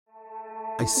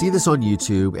I see this on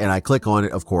YouTube and I click on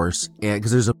it, of course, and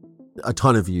because there's a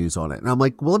ton of views on it. And I'm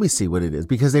like, well, let me see what it is,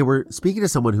 because they were speaking to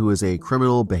someone who is a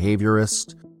criminal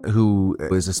behaviorist, who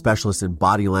is a specialist in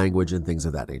body language and things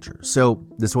of that nature. So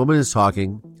this woman is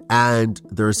talking and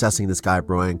they're assessing this guy,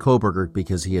 Brian Kohberger,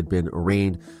 because he had been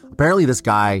arraigned. Apparently this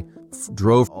guy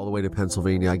drove all the way to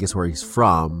Pennsylvania, I guess where he's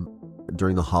from,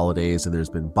 during the holidays, and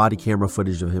there's been body camera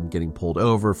footage of him getting pulled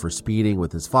over for speeding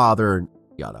with his father and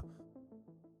yada.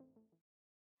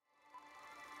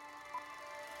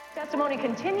 Testimony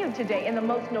continued today in the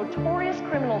most notorious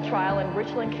criminal trial in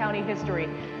Richland County history.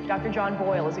 Dr. John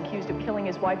Boyle is accused of killing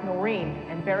his wife Noreen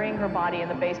and burying her body in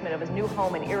the basement of his new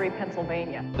home in Erie,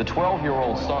 Pennsylvania. The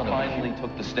 12-year-old son finally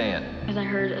took the stand. As I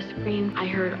heard a scream, I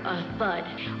heard a thud.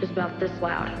 It was about this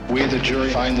loud. We, the jury,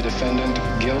 find the defendant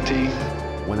guilty.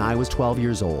 When I was 12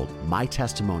 years old, my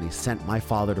testimony sent my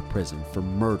father to prison for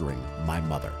murdering my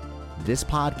mother. This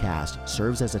podcast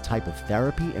serves as a type of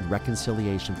therapy and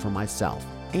reconciliation for myself,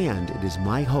 and it is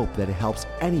my hope that it helps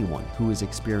anyone who has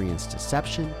experienced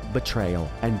deception, betrayal,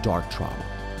 and dark trauma.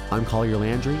 I'm Collier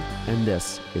Landry, and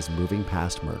this is Moving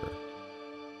Past Murder.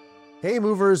 Hey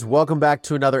movers, welcome back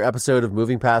to another episode of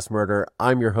Moving Past Murder.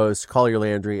 I'm your host, Collier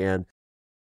Landry, and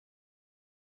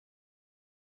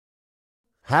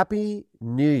Happy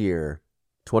New Year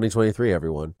 2023,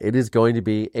 everyone. It is going to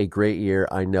be a great year.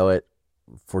 I know it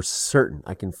for certain.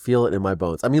 I can feel it in my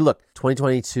bones. I mean, look,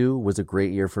 2022 was a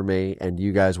great year for me, and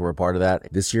you guys were a part of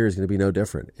that. This year is going to be no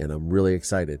different, and I'm really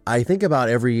excited. I think about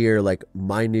every year, like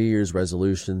my New Year's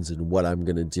resolutions and what I'm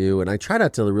going to do, and I try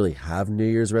not to really have New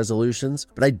Year's resolutions,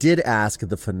 but I did ask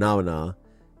the phenomena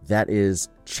that is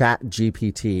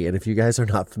ChatGPT, and if you guys are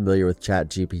not familiar with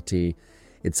ChatGPT,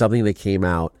 it's something that came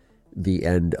out the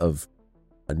end of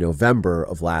November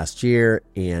of last year,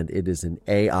 and it is an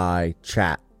AI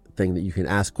chat thing that you can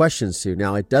ask questions to.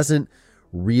 Now, it doesn't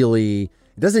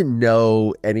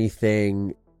know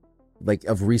anything like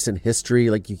of recent history.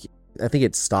 Like I think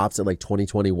it stops at like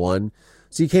 2021.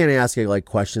 So you can't ask it like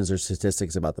questions or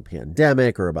statistics about the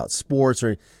pandemic or about sports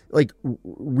or like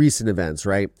recent events,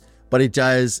 right? But it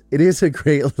is a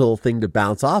great little thing to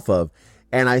bounce off of.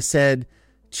 And I said,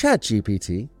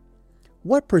 ChatGPT,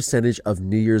 what percentage of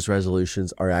New Year's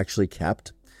resolutions are actually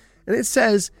kept? And it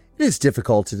says, it is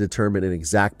difficult to determine an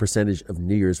exact percentage of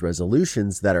New Year's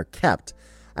resolutions that are kept,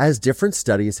 as different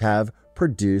studies have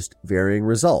produced varying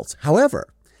results.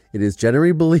 However, it is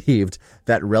generally believed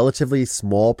that relatively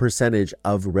small percentage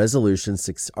of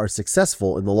resolutions are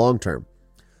successful in the long term.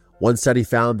 One study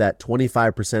found that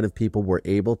 25% of people were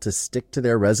able to stick to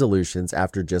their resolutions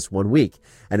after just 1 week,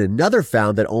 and another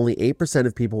found that only 8%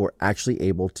 of people were actually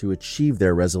able to achieve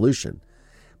their resolution.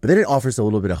 But then it offers a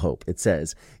little bit of hope. It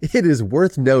says, it is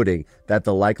worth noting that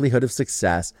the likelihood of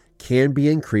success can be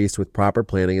increased with proper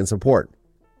planning and support.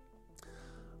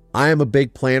 I am a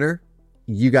big planner.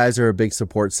 You guys are a big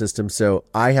support system. So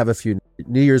I have a few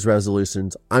New Year's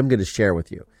resolutions I'm going to share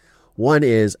with you. One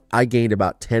is I gained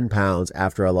about 10 pounds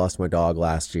after I lost my dog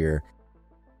last year.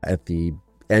 At the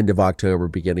end of October,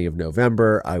 beginning of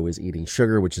November, I was eating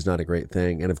sugar, which is not a great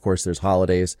thing. And of course, there's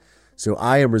holidays. So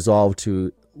I am resolved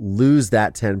to lose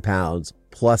that 10 pounds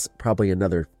plus probably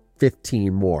another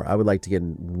 15 more. I would like to get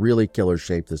in really killer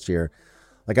shape this year,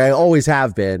 like I always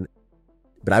have been.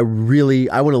 But I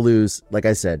want to lose, like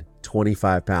I said,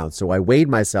 25 pounds. So I weighed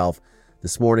myself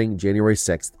this morning, January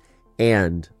 6th,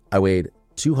 and I weighed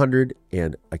 200,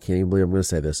 and I can't even believe I'm going to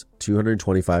say this,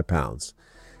 225 pounds.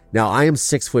 Now, I am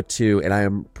 6'2", and I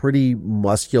am pretty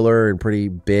muscular and pretty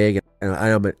big, and I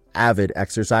am an avid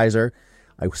exerciser.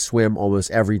 I swim almost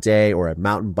every day, or I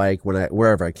mountain bike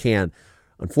wherever I can.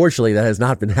 Unfortunately, that has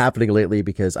not been happening lately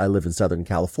because I live in Southern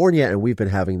California, and we've been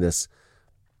having this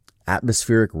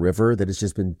atmospheric river that has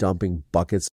just been dumping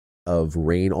buckets of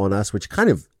rain on us, which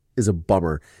kind of is a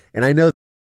bummer. And I know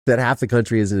that half the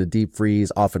country is in a deep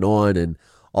freeze off and on and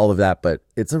all of that, but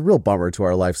it's a real bummer to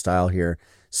our lifestyle here.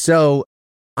 So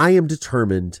I am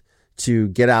determined to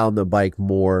get out on the bike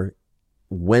more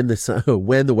when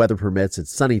the weather permits.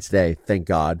 It's sunny today, thank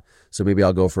God. So maybe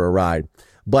I'll go for a ride.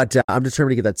 But I'm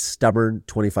determined to get that stubborn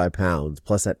 25 pounds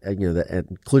plus that,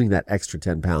 including that extra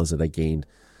 10 pounds that I gained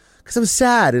because I was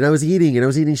sad and I was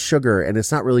eating sugar, and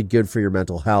it's not really good for your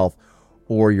mental health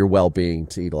or your well-being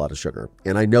to eat a lot of sugar.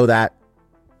 And I know that.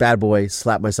 Bad boy,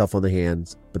 slap myself on the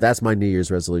hands, but that's my New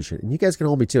Year's resolution. And you guys can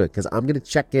hold me to it because I'm going to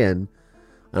check in.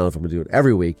 I don't know if I'm going to do it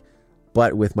every week,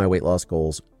 but with my weight loss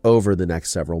goals over the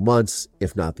next several months,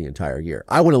 if not the entire year.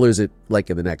 I want to lose it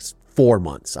like in the next 4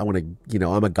 months. I want to,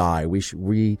 I'm a guy.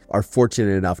 We are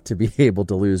fortunate enough to be able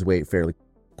to lose weight fairly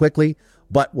quickly,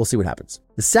 but we'll see what happens.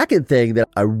 The second thing that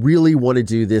I really want to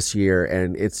do this year,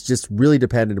 and it's just really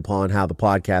dependent upon how the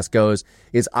podcast goes,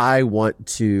 is I want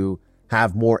to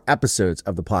have more episodes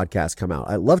of the podcast come out.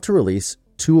 I'd love to release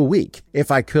 2 a week if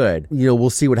I could.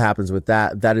 We'll see what happens with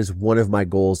that. That is one of my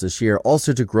goals this year.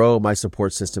 Also to grow my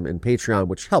support system in Patreon,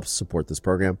 which helps support this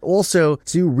program. Also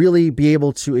to really be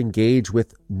able to engage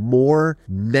with more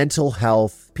mental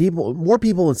health people, more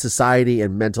people in society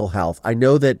and mental health. I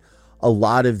know that a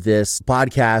lot of this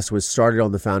podcast was started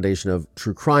on the foundation of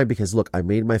true crime because, look, I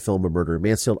made my film A Murder in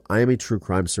Mansfield. I am a true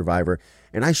crime survivor,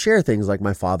 and I share things like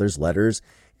my father's letters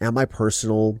and my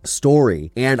personal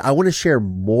story. And I want to share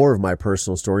more of my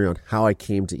personal story on how I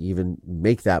came to even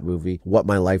make that movie, what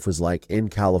my life was like in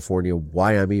California,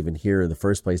 why I'm even here in the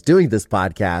first place doing this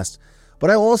podcast. But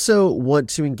I also want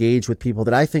to engage with people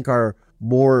that I think are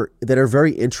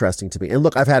very interesting to me. And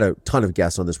look, I've had a ton of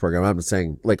guests on this program. I'm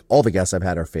saying like all the guests I've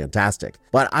had are fantastic,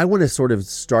 but I want to sort of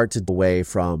start to get away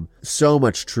from so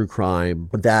much true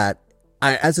crime that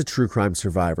as a true crime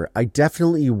survivor, I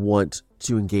definitely want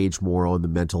to engage more on the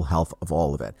mental health of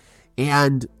all of it.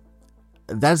 And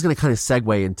that is going to kind of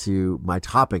segue into my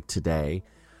topic today.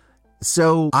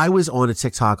 So I was on a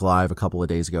TikTok live a couple of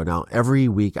days ago. Now, every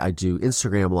week I do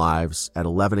Instagram lives at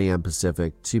 11 a.m.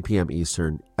 Pacific, 2 p.m.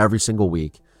 Eastern, every single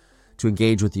week to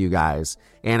engage with you guys.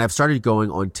 And I've started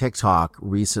going on TikTok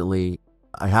recently.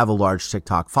 I have a large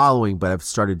TikTok following, but I've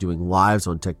started doing lives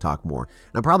on TikTok more.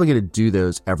 And I'm probably going to do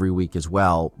those every week as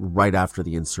well, right after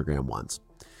the Instagram ones.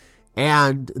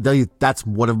 And that's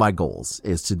one of my goals,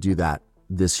 is to do that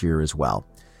this year as well.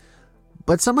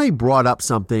 But somebody brought up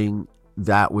something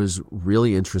that was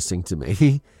really interesting to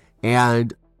me.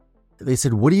 And they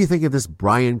said, what do you think of this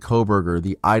Bryan Kohberger,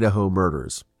 the Idaho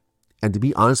murders? And to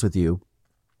be honest with you,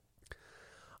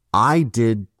 I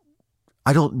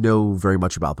don't know very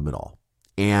much about them at all.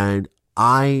 And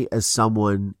I, as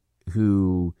someone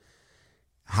who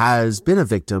has been a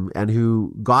victim and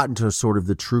who got into sort of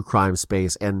the true crime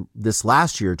space, and this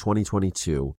last year,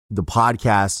 2022, the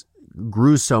podcast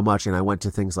grew so much, and I went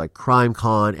to things like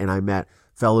CrimeCon, and I met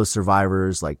fellow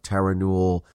survivors like Tara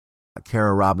Newell,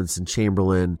 Kara Robinson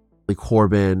Chamberlain, Lee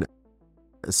Corbin,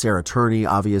 Sarah Turney,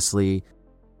 obviously,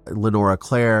 Lenora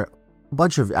Claire, a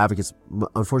bunch of advocates,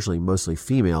 unfortunately mostly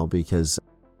female, because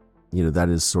that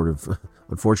is sort of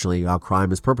unfortunately how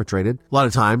crime is perpetrated a lot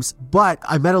of times. But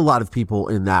I met a lot of people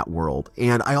in that world.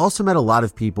 And I also met a lot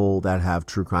of people that have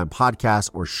true crime podcasts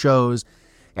or shows.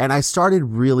 And I started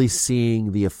really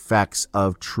seeing the effects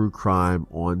of true crime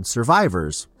on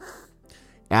survivors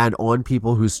and on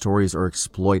people whose stories are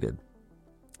exploited.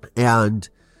 And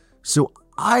so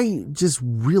I just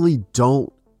really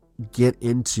don't get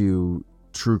into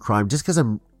true crime just because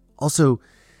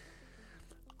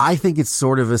I think it's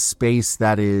sort of a space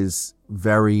that is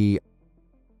I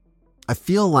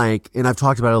feel like, and I've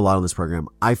talked about it a lot on this program,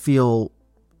 I feel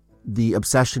the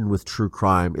obsession with true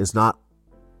crime is not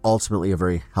ultimately a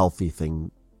very healthy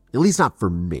thing, at least not for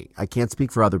me. I can't speak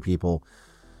for other people,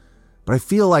 but I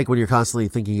feel like when you're constantly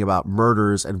thinking about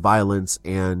murders and violence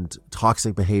and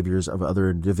toxic behaviors of other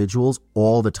individuals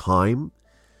all the time,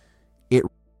 it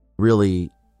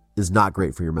really is not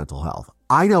great for your mental health.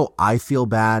 I know I feel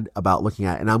bad about looking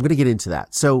at it, and I'm going to get into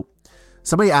that. So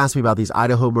somebody asked me about these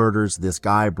Idaho murders, this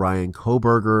guy, Bryan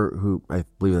Kohberger, who I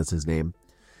believe that's his name,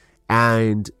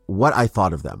 and what I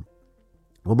thought of them.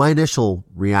 Well, my initial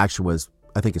reaction was,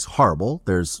 I think it's horrible.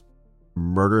 There's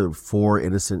murder. 4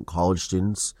 innocent college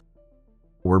students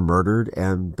were murdered,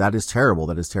 and that is terrible.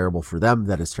 That is terrible for them.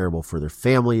 That is terrible for their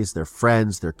families, their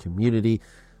friends, their community,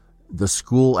 the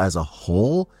school as a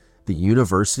whole, the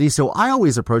university. So I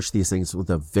always approach these things with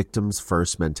a victims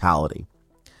first mentality.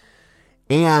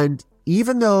 And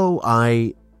even though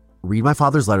I read my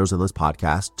father's letters on this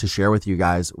podcast to share with you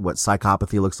guys what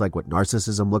psychopathy looks like, what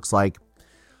narcissism looks like,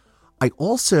 I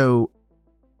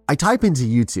type into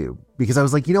YouTube because I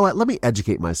was like, you know what, let me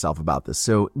educate myself about this.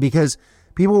 So because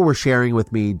people were sharing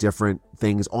with me different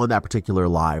things on that particular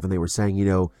live, and they were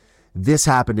saying, this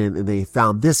happened and they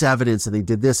found this evidence and they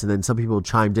did this. And then some people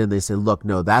chimed in. They said, look,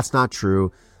 no, that's not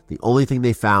true. The only thing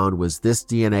they found was this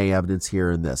DNA evidence here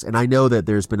and this. And I know that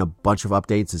there's been a bunch of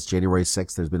updates. It's January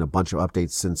 6th. There's been a bunch of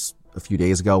updates since a few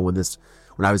days ago when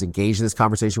I was engaged in this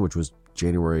conversation, which was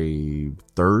January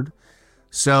 3rd.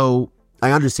 So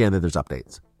I understand that there's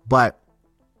updates, but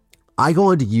I go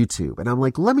onto YouTube and I'm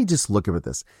like, let me just look at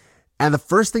this. And the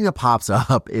first thing that pops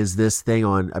up is this thing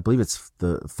on, I believe it's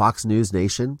the Fox News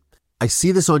Nation. I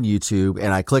see this on YouTube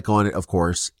and I click on it, of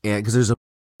course, and because there's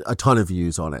a ton of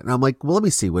views on it. And I'm like, well, let me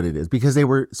see what it is, because they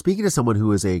were speaking to someone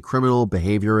who is a criminal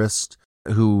behaviorist,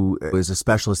 who is a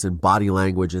specialist in body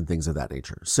language and things of that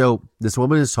nature. So this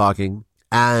woman is talking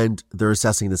And they're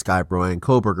assessing this guy, Brian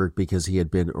Kohberger, because he had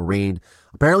been arraigned.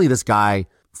 Apparently, this guy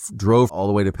drove all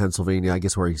the way to Pennsylvania, I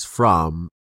guess where he's from,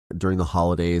 during the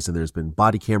holidays. And there's been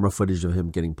body camera footage of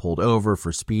him getting pulled over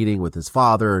for speeding with his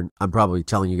father. And I'm probably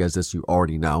telling you guys this, you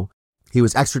already know. He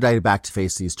was extradited back to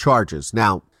face these charges.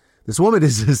 Now, this woman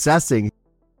is assessing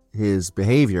his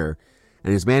behavior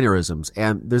and his mannerisms.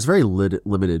 And there's very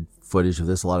limited footage of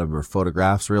this. A lot of them are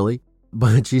photographs, really.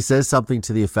 But she says something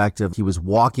to the effect of he was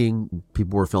walking,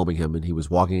 people were filming him, and he was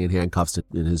walking in handcuffs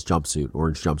in his jumpsuit,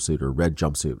 orange jumpsuit or red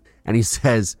jumpsuit. And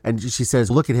she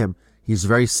says, look at him. He's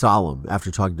very solemn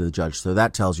after talking to the judge. So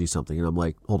that tells you something. And I'm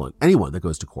like, hold on. Anyone that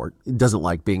goes to court doesn't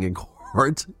like being in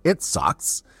court. It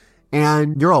sucks.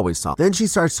 And you're always solemn. Then she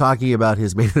starts talking about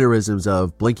his mannerisms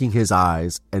of blinking his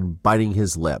eyes and biting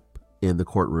his lip in the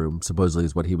courtroom, supposedly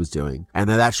is what he was doing. And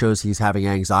then that shows he's having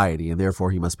anxiety and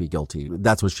therefore he must be guilty.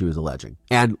 That's what she was alleging.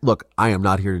 And look, I am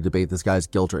not here to debate this guy's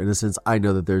guilt or innocence. I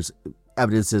know that there's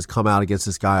evidences come out against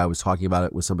this guy. I was talking about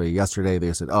it with somebody yesterday.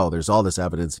 They said, oh, there's all this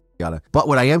evidence. But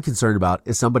what I am concerned about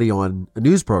is somebody on a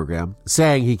news program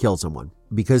saying he killed someone.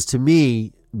 Because to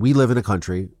me, we live in a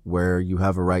country where you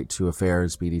have a right to a fair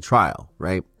and speedy trial,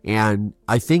 right? And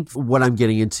I think what I'm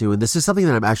getting into, and this is something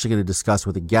that I'm actually going to discuss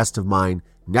with a guest of mine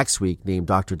next week named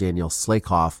Dr. Danielle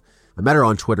Slakoff. I met her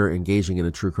on Twitter engaging in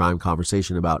a true crime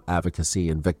conversation about advocacy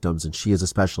and victims, and she is a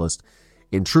specialist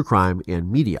in true crime and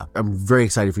media. I'm very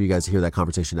excited for you guys to hear that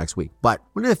conversation next week. But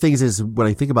one of the things is, when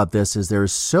I think about this, is there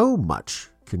is so much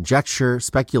conjecture,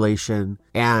 speculation.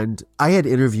 And I had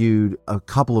interviewed a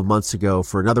couple of months ago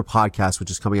for another podcast, which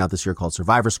is coming out this year, called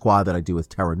Survivor Squad, that I do with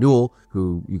Tara Newell,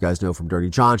 who you guys know from Dirty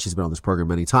John. She's been on this program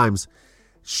many times.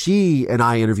 She and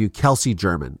I interviewed Kelsey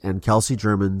German, and Kelsey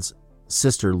German's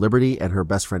sister, Liberty, and her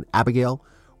best friend, Abigail,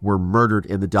 were murdered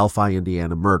in the Delphi,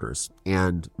 Indiana murders.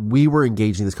 And we were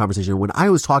engaging in this conversation. When I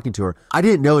was talking to her, I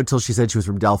didn't know until she said she was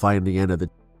from Delphi, Indiana,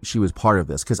 that she was part of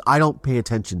this, because I don't pay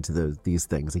attention to these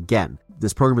things. Again,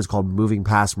 this program is called Moving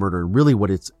Past Murder, and really what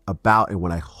it's about, and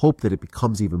what I hope that it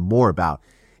becomes even more about,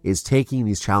 is taking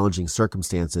these challenging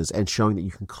circumstances and showing that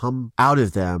you can come out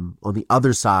of them on the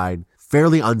other side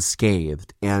fairly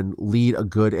unscathed and lead a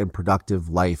good and productive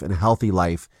life and a healthy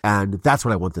life. And that's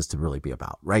what I want this to really be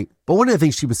about, right? But one of the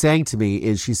things she was saying to me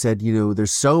is, she said,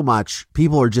 there's so much,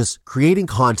 people are just creating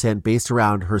content based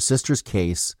around her sister's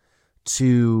case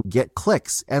to get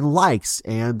clicks and likes,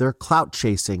 and they're clout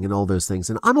chasing and all those things.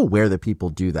 And I'm aware that people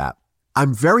do that.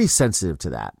 I'm very sensitive to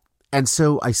that. And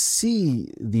so I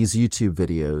see these YouTube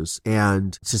videos,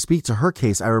 and to speak to her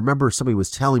case, I remember somebody was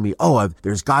telling me,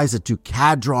 there's guys that do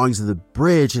CAD drawings of the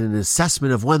bridge and an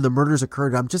assessment of when the murders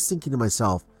occurred. I'm just thinking to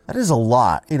myself, that is a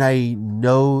lot. And I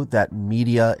know that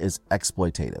media is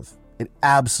exploitative. It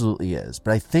absolutely is.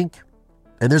 But I think,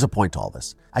 and there's a point to all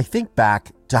this, I think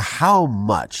back to how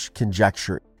much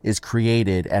conjecture is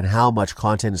created and how much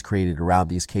content is created around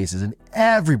these cases, and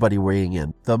everybody weighing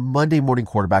in. The Monday morning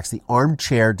quarterbacks, the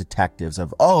armchair detectives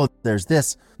of, there's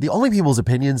this. The only people's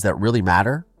opinions that really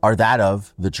matter are that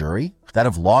of the jury, that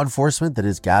of law enforcement that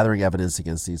is gathering evidence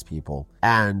against these people.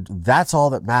 And that's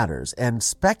all that matters. And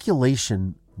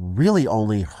speculation really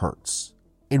only hurts,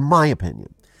 in my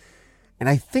opinion. And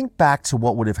I think back to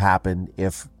what would have happened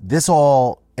if this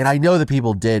all, and I know that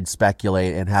people did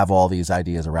speculate and have all these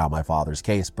ideas around my father's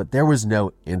case, but there was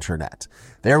no internet.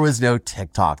 There was no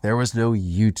TikTok. There was no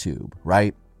YouTube,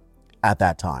 right? At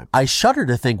that time. I shudder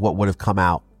to think what would have come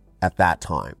out at that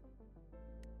time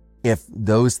if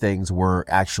those things were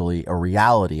actually a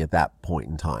reality at that point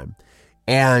in time.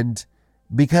 And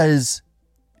because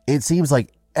it seems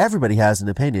like everybody has an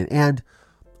opinion, and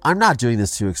I'm not doing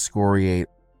this to excoriate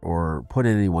or put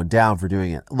anyone down for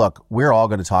doing it. Look, we're all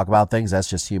going to talk about things. That's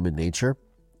just human nature.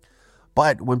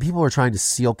 But when people are trying to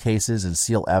seal cases and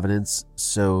seal evidence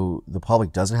so the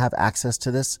public doesn't have access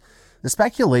to this, the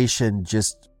speculation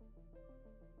just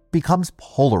becomes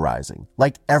polarizing,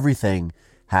 like everything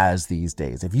has these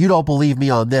days. If you don't believe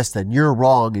me on this, then you're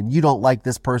wrong, and you don't like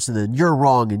this person, then you're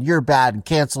wrong, and you're bad, and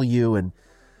cancel you. And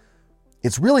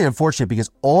it's really unfortunate, because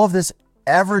all of this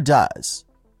ever does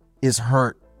is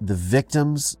hurt the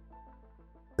victims,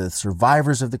 the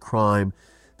survivors of the crime,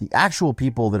 the actual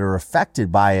people that are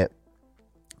affected by it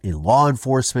in law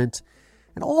enforcement.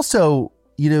 And also,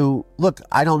 look,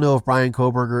 I don't know if Brian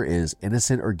Kohberger is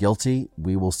innocent or guilty.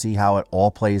 We will see how it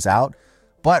all plays out.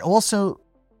 But also,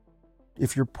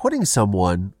 if you're putting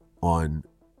someone on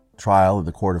trial in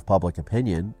the court of public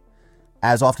opinion,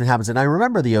 as often happens, and I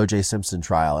remember the O.J. Simpson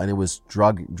trial, and it was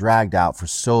dragged out for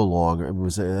so long. It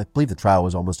was, I believe the trial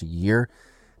was almost a year.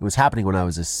 It was happening when I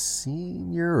was a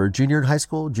senior or junior in high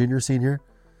school, senior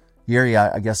year.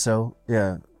 Yeah, I guess so.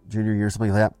 Yeah, junior year,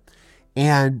 something like that.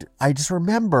 And I just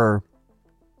remember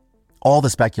all the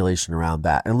speculation around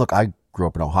that. And look, I grew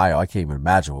up in Ohio. I can't even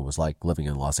imagine what it was like living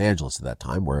in Los Angeles at that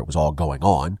time where it was all going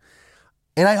on.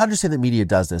 And I understand that media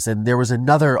does this. And there was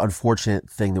another unfortunate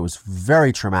thing that was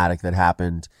very traumatic that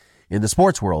happened in the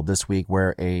sports world this week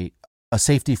where a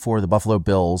safety for the Buffalo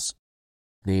Bills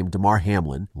named Damar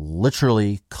Hamlin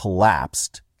literally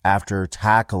collapsed after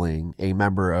tackling a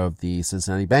member of the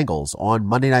Cincinnati Bengals on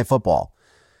Monday Night Football.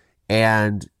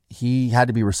 And he had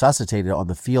to be resuscitated on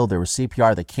the field. There was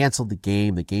CPR. They canceled the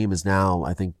game. The game is now,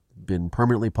 I think, been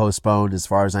permanently postponed as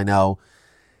far as I know.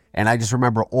 And I just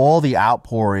remember all the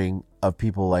outpouring of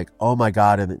people like, oh my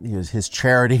God. And his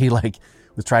charity like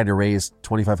was trying to raise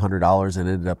 $2,500 and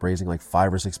ended up raising like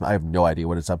 $5 or $6. I have no idea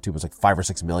what it's up to. It was like $5 or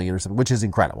 $6 million or something, which is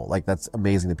incredible. Like that's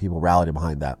amazing that people rallied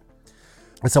behind that.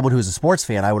 As someone who's a sports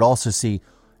fan, I would also see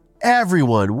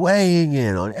everyone weighing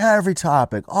in on every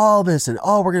topic, all this, and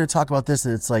we're going to talk about this.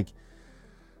 And it's like,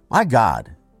 my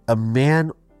God, a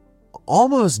man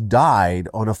almost died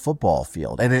on a football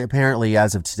field. And apparently,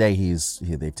 as of today,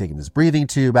 they've taken his breathing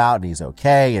tube out and he's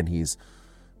okay and he's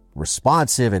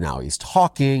responsive and now he's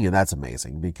talking. And that's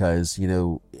amazing because,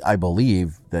 I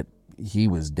believe that he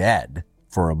was dead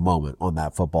for a moment on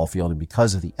that football field. And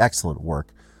because of the excellent work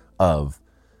of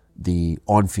the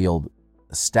on-field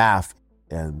staff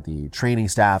and the training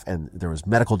staff, and there was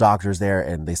medical doctors there,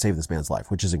 and they saved this man's life,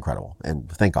 which is incredible. And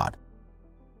thank God.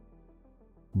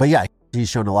 But yeah, he's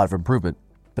shown a lot of improvement.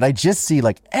 But I just see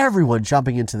like everyone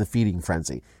jumping into the feeding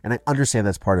frenzy. And I understand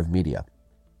that's part of media.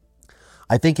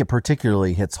 I think it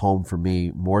particularly hits home for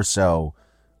me more so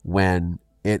when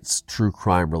it's true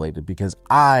crime related, because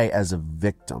I, as a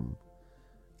victim,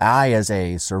 as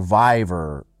a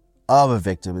survivor of a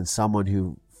victim and someone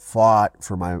who fought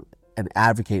for and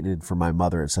advocated for my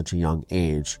mother at such a young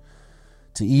age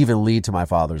to even lead to my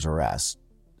father's arrest,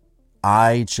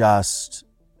 my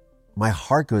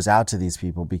heart goes out to these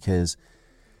people because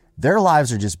their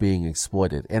lives are just being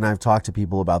exploited. And I've talked to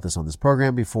people about this on this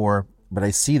program before, but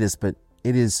I see this, but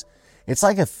it's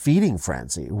like a feeding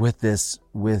frenzy with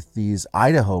these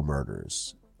Idaho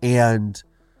murders. And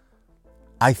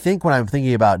I think when I'm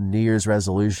thinking about New Year's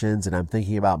resolutions and I'm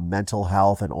thinking about mental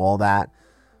health and all that,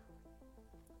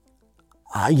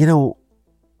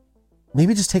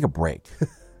 maybe just take a break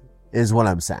is what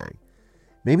I'm saying.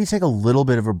 Maybe take a little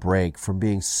bit of a break from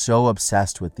being so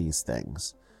obsessed with these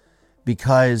things,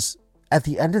 because at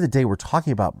the end of the day, we're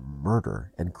talking about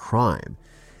murder and crime.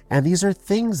 And these are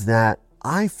things that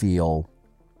I feel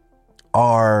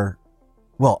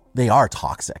they are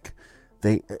toxic.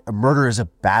 Murder is a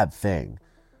bad thing.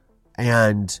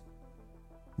 And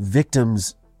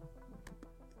victims,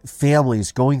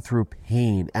 families going through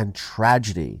pain and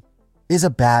tragedy is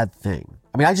a bad thing.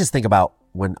 I mean, I just think about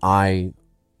when I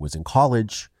was in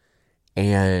college,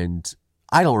 and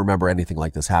I don't remember anything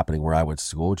like this happening where I went to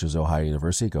school, which is Ohio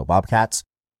University, go Bobcats.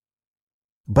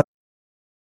 But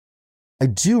I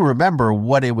do remember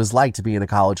what it was like to be in a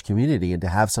college community and to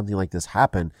have something like this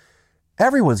happen.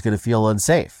 Everyone's going to feel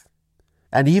unsafe.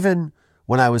 And even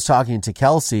when I was talking to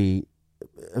Kelsey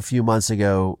a few months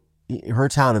ago, her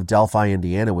town of Delphi,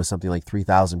 Indiana was something like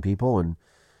 3,000 people. And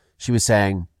she was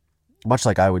saying, much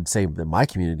like I would say that my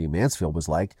community, Mansfield, was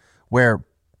like, where,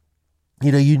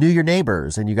 you knew your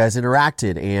neighbors and you guys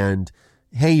interacted and,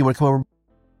 hey, you want to come over,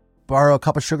 borrow a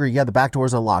cup of sugar? Yeah, the back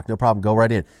door's unlocked. No problem. Go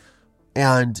right in.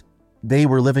 And they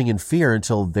were living in fear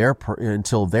until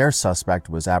their suspect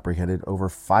was apprehended over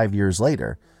 5 years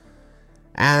later.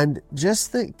 And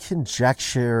just the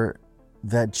conjecture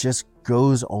that just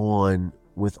goes on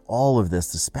with all of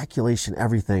this, the speculation,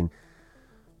 everything,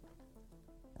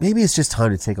 maybe it's just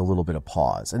time to take a little bit of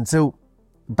pause. And so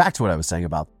back to what I was saying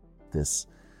about this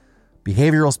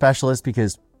behavioral specialist,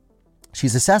 because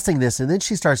she's assessing this and then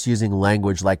she starts using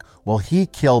language like, well, he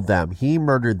killed them, he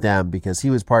murdered them because he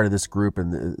was part of this group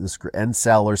and this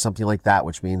incel or something like that,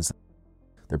 which means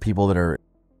they're people that are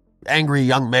angry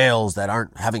young males that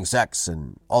aren't having sex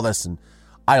and all this. And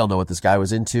I don't know what this guy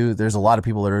was into. There's a lot of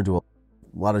people that are into a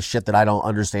lot of shit that I don't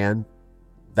understand.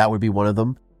 That would be one of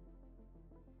them.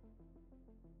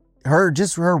 Her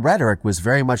rhetoric was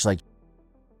very much like,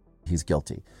 he's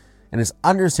guilty. And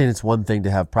it's one thing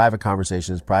to have private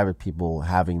conversations, private people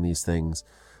having these things.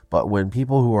 But when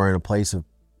people who are in a place of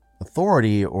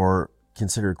authority or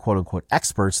considered quote unquote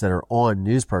experts that are on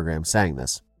news programs saying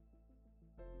this,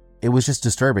 it was just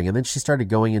disturbing. And then she started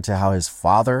going into how his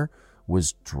father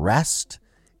was dressed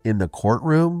in the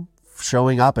courtroom,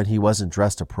 showing up, and he wasn't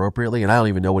dressed appropriately. And I don't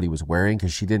even know what he was wearing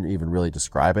because she didn't even really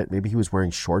describe it. Maybe he was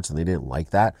wearing shorts and they didn't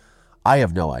like that. I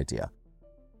have no idea.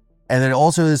 And then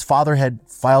also his father had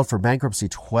filed for bankruptcy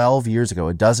 12 years ago,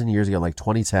 a dozen years ago, like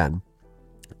 2010.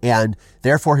 And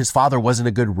therefore, his father wasn't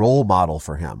a good role model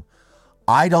for him.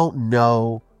 I don't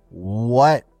know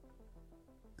what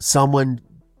someone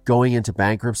going into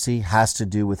bankruptcy has to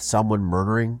do with someone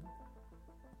murdering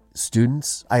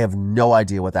students. I have no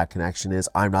idea what that connection is.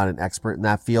 I'm not an expert in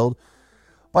that field.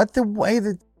 But the way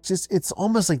that it's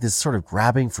almost like this sort of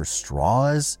grabbing for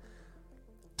straws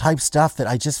type stuff that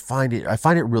I find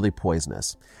it really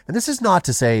poisonous. And this is not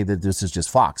to say that this is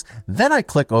just Fox. Then I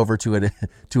click over to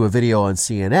a video on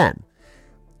CNN,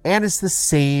 and it's the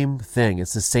same thing.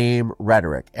 It's the same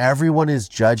rhetoric. Everyone is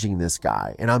judging this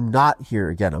guy. And I'm not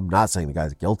saying the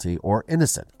guy's guilty or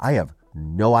innocent. I have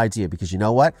no idea, because you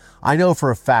know what? I know for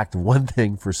a fact one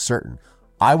thing for certain.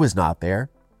 I was not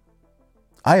there.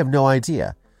 I have no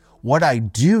idea. What I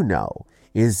do know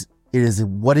is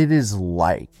what it is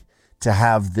like to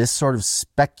have this sort of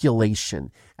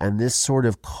speculation and this sort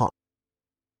of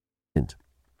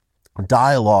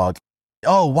dialogue.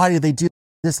 Oh, why did they do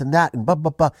this and that and blah,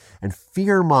 blah, blah, and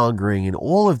fear mongering and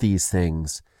all of these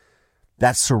things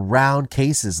that surround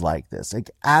cases like this. Like,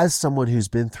 as someone who's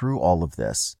been through all of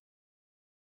this,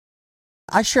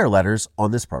 I share letters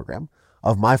on this program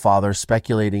of my father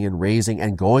speculating and raising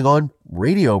and going on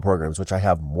radio programs, which I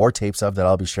have more tapes of that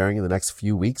I'll be sharing in the next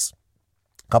few weeks,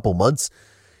 couple months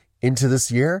into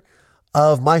this year,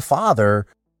 of my father,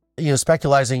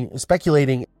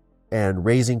 speculating and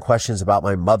raising questions about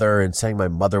my mother and saying my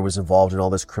mother was involved in all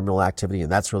this criminal activity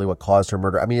and that's really what caused her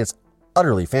murder. I mean, it's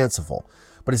utterly fanciful,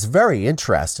 but it's very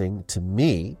interesting to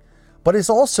me, but it's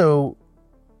also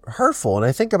hurtful. And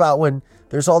I think about when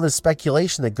there's all this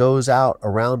speculation that goes out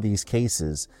around these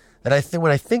cases, that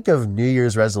when I think of New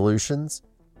Year's resolutions,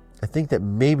 I think that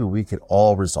maybe we could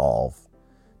all resolve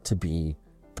to be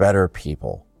better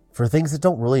people for things that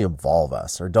don't really involve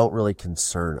us or don't really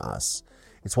concern us.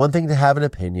 It's one thing to have an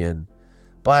opinion,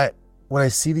 but when I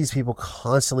see these people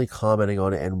constantly commenting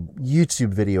on it and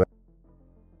YouTube video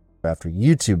after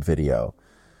YouTube video,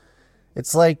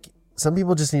 it's like some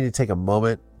people just need to take a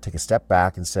moment, take a step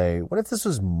back and say, what if this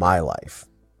was my life?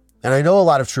 And I know a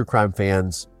lot of true crime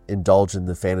fans indulge in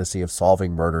the fantasy of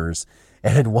solving murders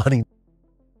and wanting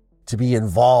to be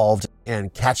involved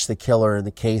and catch the killer in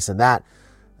the case, and that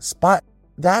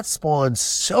spawns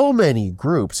so many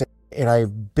groups. And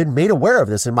I've been made aware of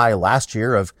this in my last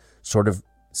year of sort of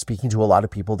speaking to a lot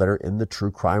of people that are in the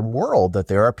true crime world, that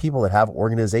there are people that have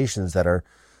organizations that are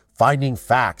finding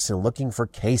facts and looking for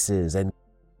cases and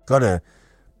gonna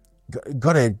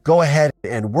go ahead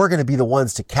and we're gonna be the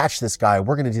ones to catch this guy.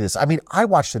 We're gonna do this. I mean, I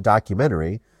watched a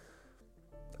documentary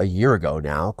a year ago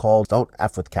now called Don't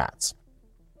F with Cats.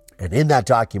 And in that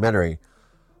documentary,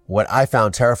 what I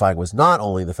found terrifying was not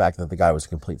only the fact that the guy was a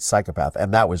complete psychopath,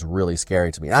 and that was really scary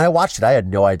to me. And I watched it. I had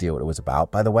no idea what it was about,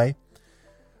 by the way.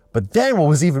 But then what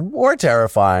was even more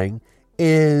terrifying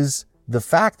is the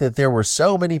fact that there were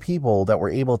so many people that were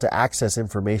able to access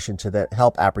information to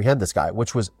help apprehend this guy,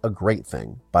 which was a great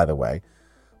thing, by the way.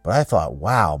 But I thought,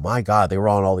 wow, my God, they were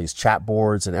on all these chat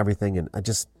boards and everything. And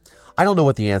I don't know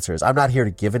what the answer is. I'm not here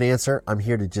to give an answer. I'm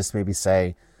here to just maybe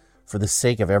say, for the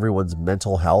sake of everyone's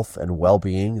mental health and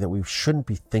well-being, that we shouldn't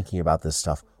be thinking about this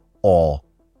stuff all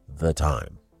the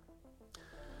time.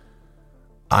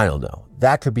 I don't know.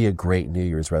 That could be a great New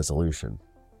Year's resolution.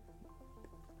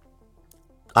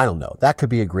 I don't know. That could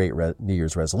be a great New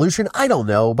Year's resolution. I don't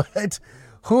know, but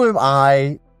who am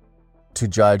I to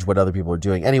judge what other people are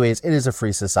doing? Anyways, it is a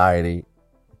free society,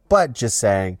 but just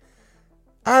saying,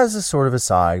 as a sort of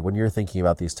aside, when you're thinking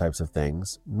about these types of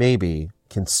things, maybe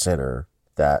consider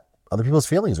that other people's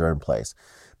feelings are in place,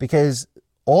 because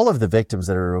all of the victims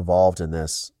that are involved in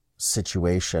this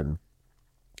situation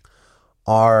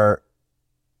are,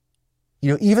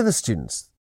 even the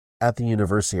students at the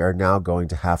university are now going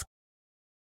to have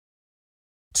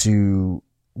to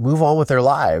move on with their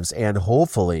lives and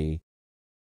hopefully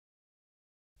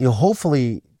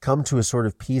come to a sort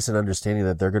of peace and understanding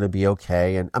that they're going to be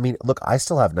okay. And I mean, look, I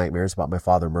still have nightmares about my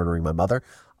father murdering my mother.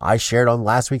 I shared on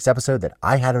last week's episode that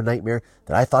I had a nightmare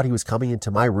that I thought he was coming into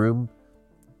my room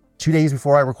 2 days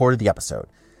before I recorded the episode.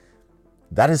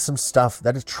 That is some stuff,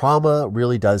 that is trauma,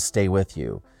 really does stay with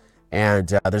you. And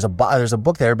there's a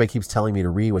book that everybody keeps telling me to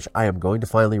read, which I am going to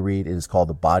finally read. It is called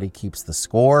The Body Keeps the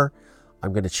Score.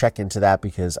 I'm going to check into that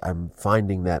because I'm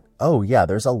finding that, oh yeah,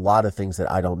 there's a lot of things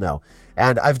that I don't know.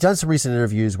 And I've done some recent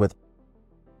interviews with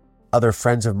other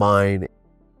friends of mine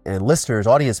and listeners,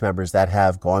 audience members that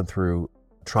have gone through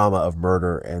trauma of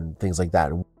murder and things like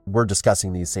that. And we're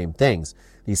discussing these same things,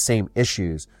 these same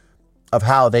issues of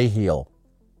how they heal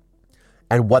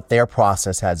and what their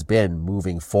process has been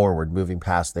moving forward, moving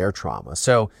past their trauma.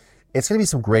 So it's going to be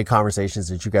some great conversations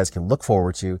that you guys can look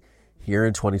forward to here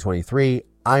in 2023.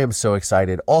 I am so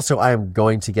excited. Also, I am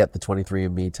going to get the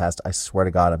 23andMe test. I swear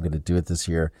to God, I'm going to do it this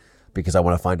year because I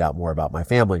want to find out more about my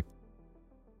family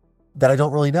that I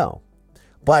don't really know.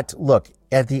 But look,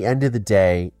 at the end of the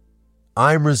day,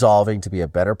 I'm resolving to be a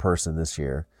better person this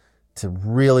year, to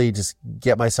really just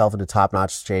get myself into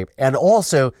top-notch shape, and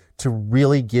also to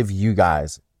really give you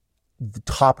guys the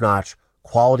top-notch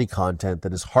quality content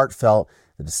that is heartfelt,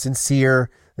 that is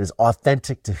sincere, that is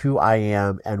authentic to who I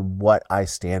am and what I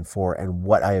stand for and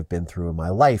what I have been through in my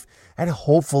life. And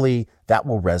hopefully that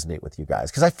will resonate with you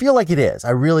guys, because I feel like it is. I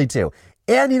really do.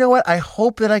 And you know what? I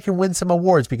hope that I can win some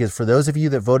awards, because for those of you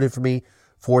that voted for me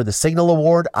for the Signal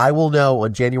Award, I will know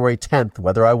on January 10th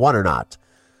whether I won or not.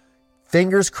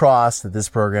 Fingers crossed that this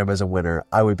program is a winner.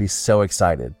 I would be so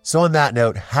excited. So on that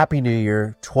note, Happy New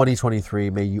Year 2023.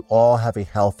 May you all have a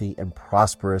healthy and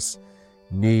prosperous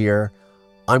New Year.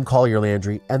 I'm Collier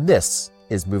Landry, and this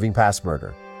is Moving Past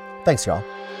Murder. Thanks, y'all.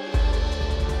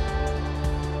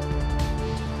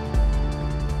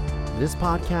 This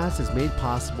podcast is made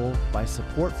possible by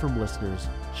support from listeners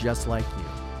just like you.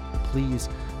 Please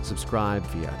subscribe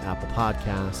via Apple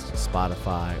Podcasts,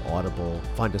 Spotify, Audible.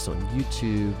 Find us on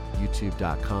YouTube,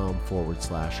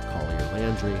 youtube.com/Collier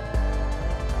Landry.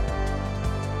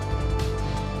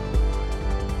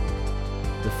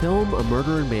 The film A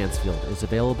Murder in Mansfield is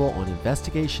available on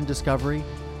Investigation Discovery,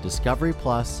 Discovery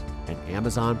Plus, and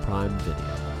Amazon Prime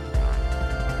Video.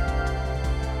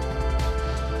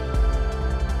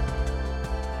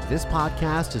 This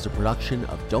podcast is a production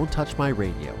of Don't Touch My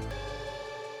Radio.